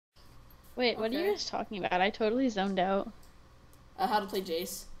Wait, what are you Okay. guys talking about? I totally zoned out. How to play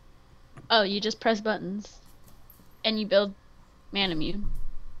Jace. Oh, you just press buttons and you build Manamune.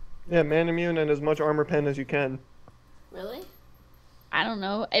 Yeah, man immune and as much armor pen as you can. Really? I don't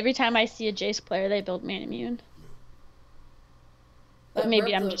know. Every time I see a Jace player, they build Manamune. But That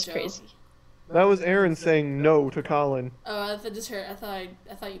maybe burp I'm though, just Joe. crazy. That was Aaron saying no to Colin. Oh, I just heard. I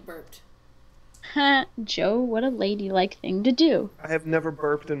thought you burped. Ha, Joe, what a ladylike thing to do. I have never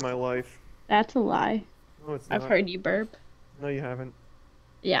burped in my life. That's a lie. No, it's I've not. heard you burp. No, you haven't.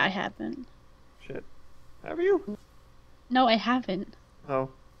 Yeah, I haven't. Shit. Have you? No, I haven't. Oh.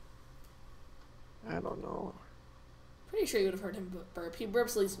 I don't know. Pretty sure you would have heard him burp. He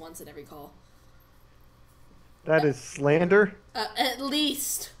burps at least once in every call. That is slander. At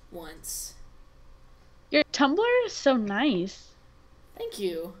least once. Your Tumblr is so nice. Thank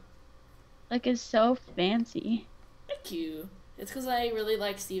you. Like, it's so fancy. Thank you. It's because I really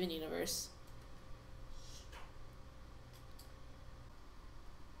like Steven Universe.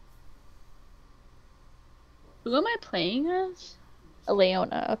 Who am I playing as? A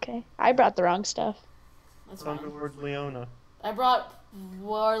Leona, okay. I brought the wrong stuff. That's fine. Thunderlord Leona. I brought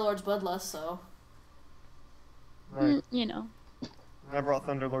Warlord's Bloodlust, so. Right. You know, I brought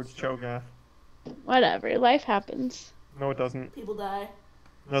Thunderlord's Cho'Gath. whatever. Life happens. No, it doesn't. People die.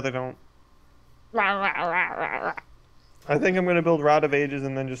 No, they don't. Rah, rah, rah, rah, rah. I think I'm gonna build Rod of Ages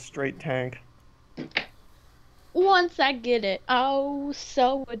and then just straight tank. Once I get it, oh,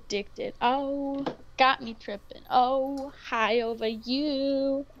 so addicted. Oh, got me tripping. Oh, high over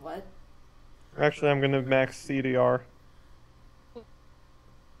you. What? Actually, I'm gonna max CDR.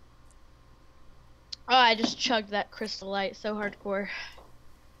 Oh, I just chugged that Crystal Light so hardcore.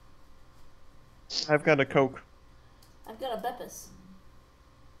 I've got a Coke. I've got a Beppis.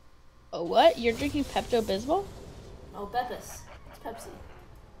 Oh, what? You're drinking Pepto-Bismol? Oh, Beppis. It's Pepsi.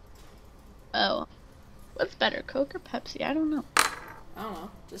 Oh. What's better, Coke or Pepsi? I don't know. I don't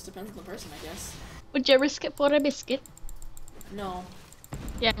know. Just depends on the person, I guess. Would you ever skip for a biscuit? No.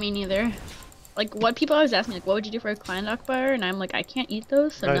 Yeah, me neither. Like, what people always ask me, like, what would you do for a Kleindock bar? And I'm like, I can't eat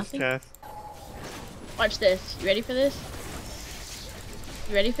those, so Nice, nothing. Cass. Watch this. You ready for this?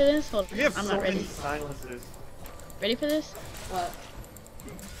 You ready for this? Hold on. We have I'm so not many ready. silences. Ready for this? What?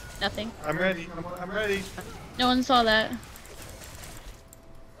 Nothing. I'm ready. I'm ready. No one saw that.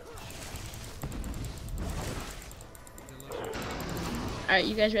 Alright,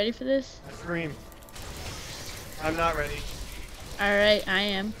 you guys ready for this? Scream. I'm not ready. Alright, I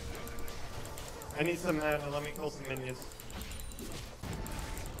am. I need some mana. Let me kill some minions.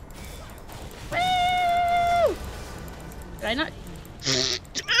 Woo! Did I not?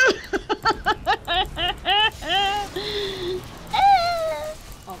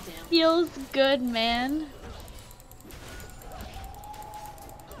 Oh, damn. Feels good, man.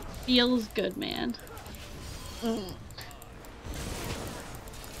 Feels good, man. I'm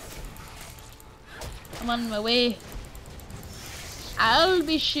on my way. I'll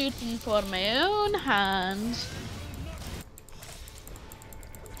be shooting for my own hand.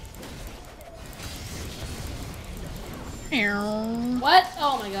 What?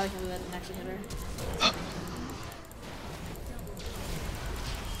 Oh my god, I can't believe that didn't actually hit her.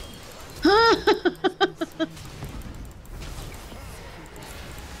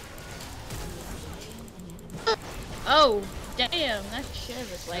 Oh, damn, that shit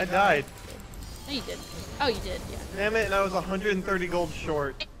was like. I died. No, you didn't. Oh, you did, yeah. Damn it, and I was 130 gold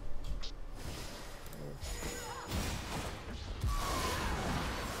short.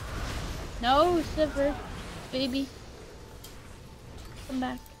 No, Silver, baby. Come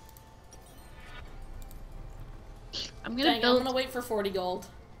back. I'm gonna Dang, build. I'm gonna wait for 40 gold.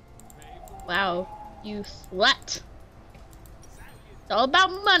 Wow, you slut. It's all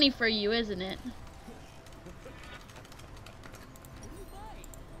about money for you, isn't it?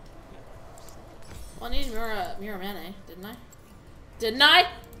 Well, I needed Mirror Mana, didn't I? Didn't I? I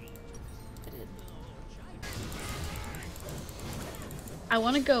did. I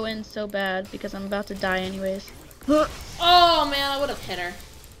want to go in so bad because I'm about to die anyways. Oh man, I would have hit her.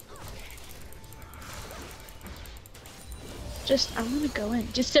 I want to go in.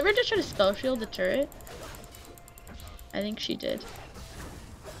 Did Sivir just try to spell shield the turret? I think she did.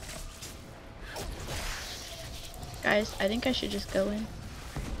 Guys, I think I should just go in.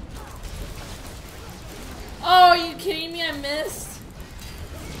 Oh, are you kidding me? I missed.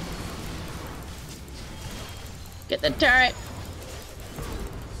 Get the turret.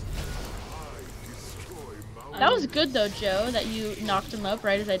 That was good though, Joe, that you knocked him up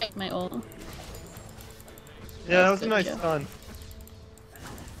right as I took my ult. Yeah, that was a good, nice Joe. stun.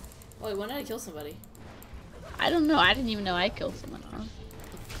 Wait, when did I kill somebody? I don't know. I didn't even know I killed someone. Huh?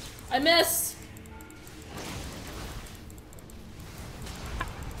 I missed!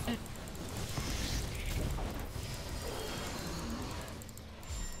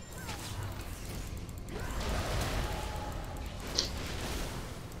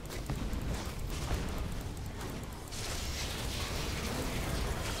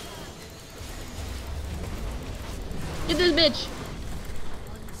 Get this bitch!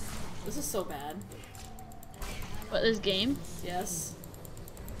 This is so bad. What, this game? Yes.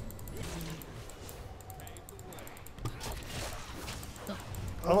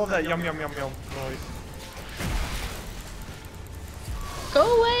 I love that yum yum yum yum noise.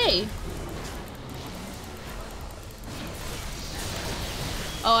 Go away!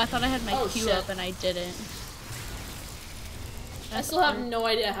 Oh, I thought I had my Oh, Q shit. up and I didn't. I still have no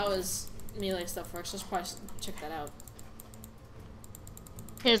idea how his melee stuff works. Let's probably check that out.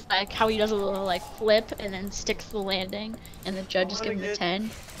 His, like, how he does a little, like, flip and then sticks the landing, and the judge just wanna gives him a get-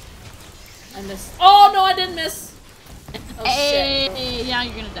 10. I missed. Oh no, I didn't miss! Oh Hey, shit. now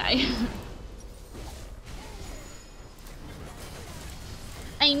you're gonna die.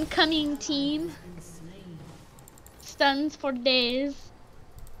 I'm coming, team. Stuns for days.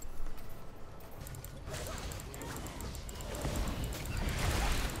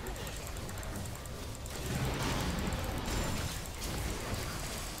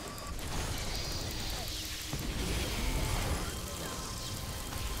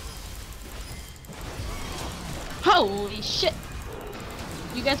 Holy shit!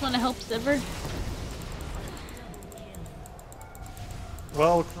 You guys want to help Sivert?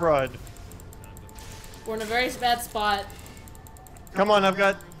 Well, crud. We're in a very bad spot. Come on, I've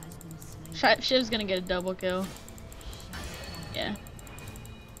got. Shiv's gonna get a double kill. Yeah.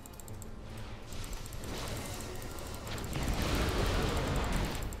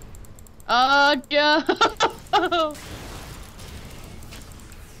 Oh, Joe!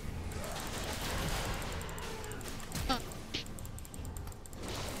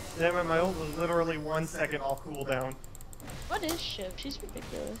 Damn it, my ult was literally 1 second off cooldown. What is Shiv? She's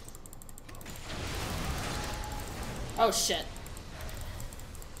ridiculous. Oh shit.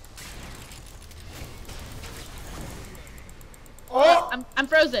 Oh! I'm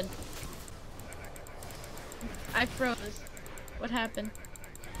frozen. I froze. What happened?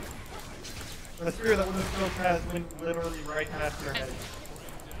 The spear that would have killed Kaz went literally right past your head.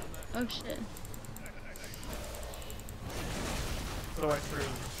 Oh shit. So I screamed.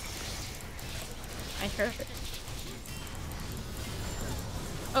 I heard it.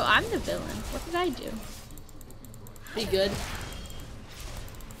 Oh, I'm the villain. What did I do? Be good.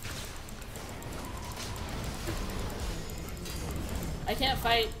 I can't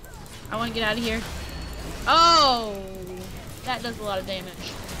fight. I want to get out of here. Oh! That does a lot of damage.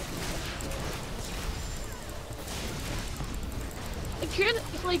 If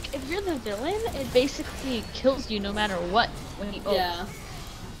you're the villain, it basically kills you no matter what when you ult. Yeah.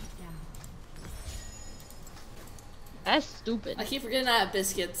 That's stupid. I keep forgetting I have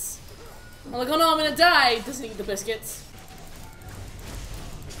biscuits. I'm like, oh no, I'm gonna die. Doesn't eat the biscuits.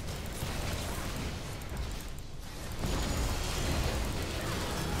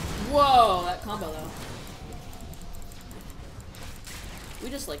 Whoa, that combo though.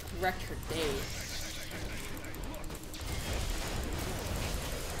 We just like wrecked her day.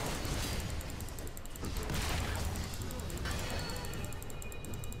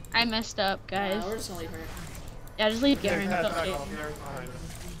 I messed up, guys. We're just gonna leave her. Yeah, just leave There's Garen. Kaz Don't back wait. off, Garen's behind us.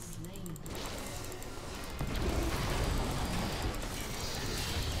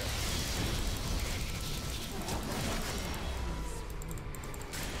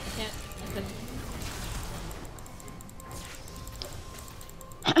 I can't. I couldn't.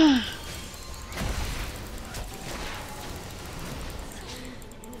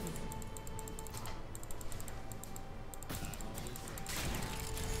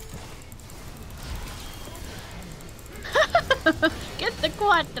 Get the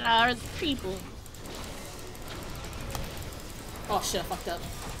quadra or the triple. Oh shit, I fucked up.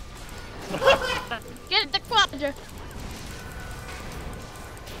 Get the quadra.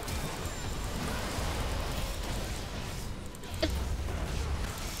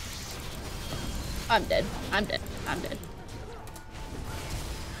 I'm dead. I'm dead. I'm dead.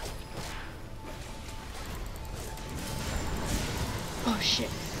 Oh shit.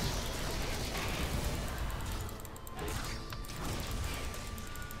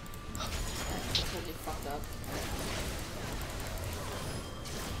 Totally fucked up.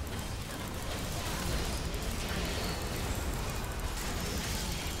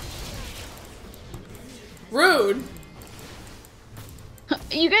 Rude!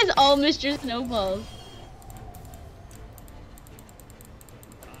 You guys all missed your snowballs.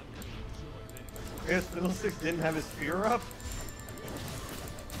 I guess Fiddlesticks didn't have his spear up.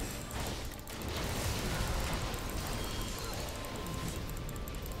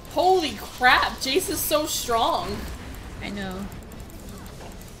 Holy crap, Jace is so strong. I know.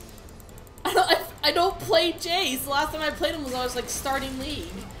 I don't play Jace. The last time I played him was I was like starting league.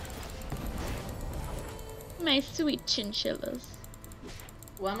 My sweet chinchillas.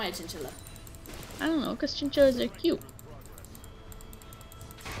 Why am I a chinchilla? I don't know, because chinchillas are cute.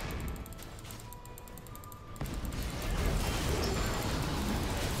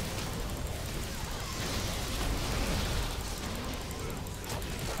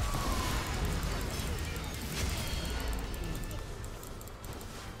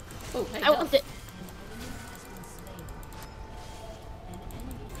 Oh, hey, I want it.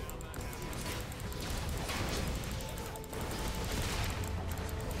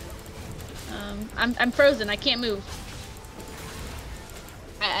 I'm frozen. I can't move.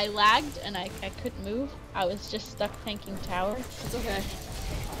 I lagged and I couldn't move. I was just stuck tanking tower. It's okay.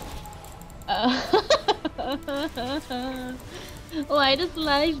 Why does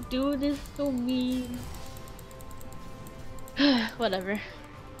life do this to me? Whatever.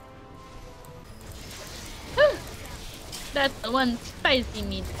 That's the one spicy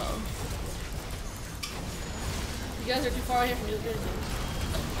meatball. You guys are too far here from me to do anything.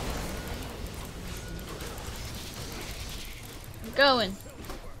 I'm going.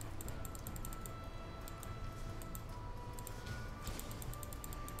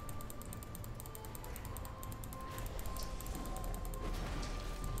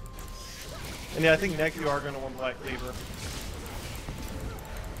 And yeah, I think next you are gonna want Black Cleaver.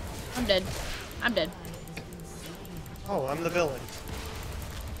 I'm dead. I'm dead. Oh, I'm the villain.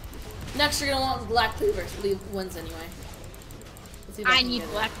 Next, you're gonna want Black Cleaver to leave wins anyway. Let's see if I can need get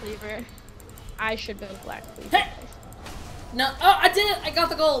it. Black Cleaver. I should go Black Cleaver. Hey! No, oh, I did it! I got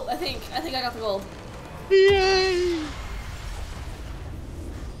the gold, I think. I think I got the gold. Yay!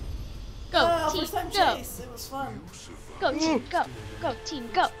 Go, team, first time go! chase. It was fun. Go, team, go! Go, team,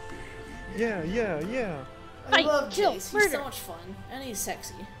 go! Yeah, yeah, yeah. I Fight, love kill, Jace. He's murder. so much fun. And he's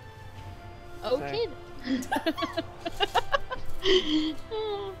sexy. Okay.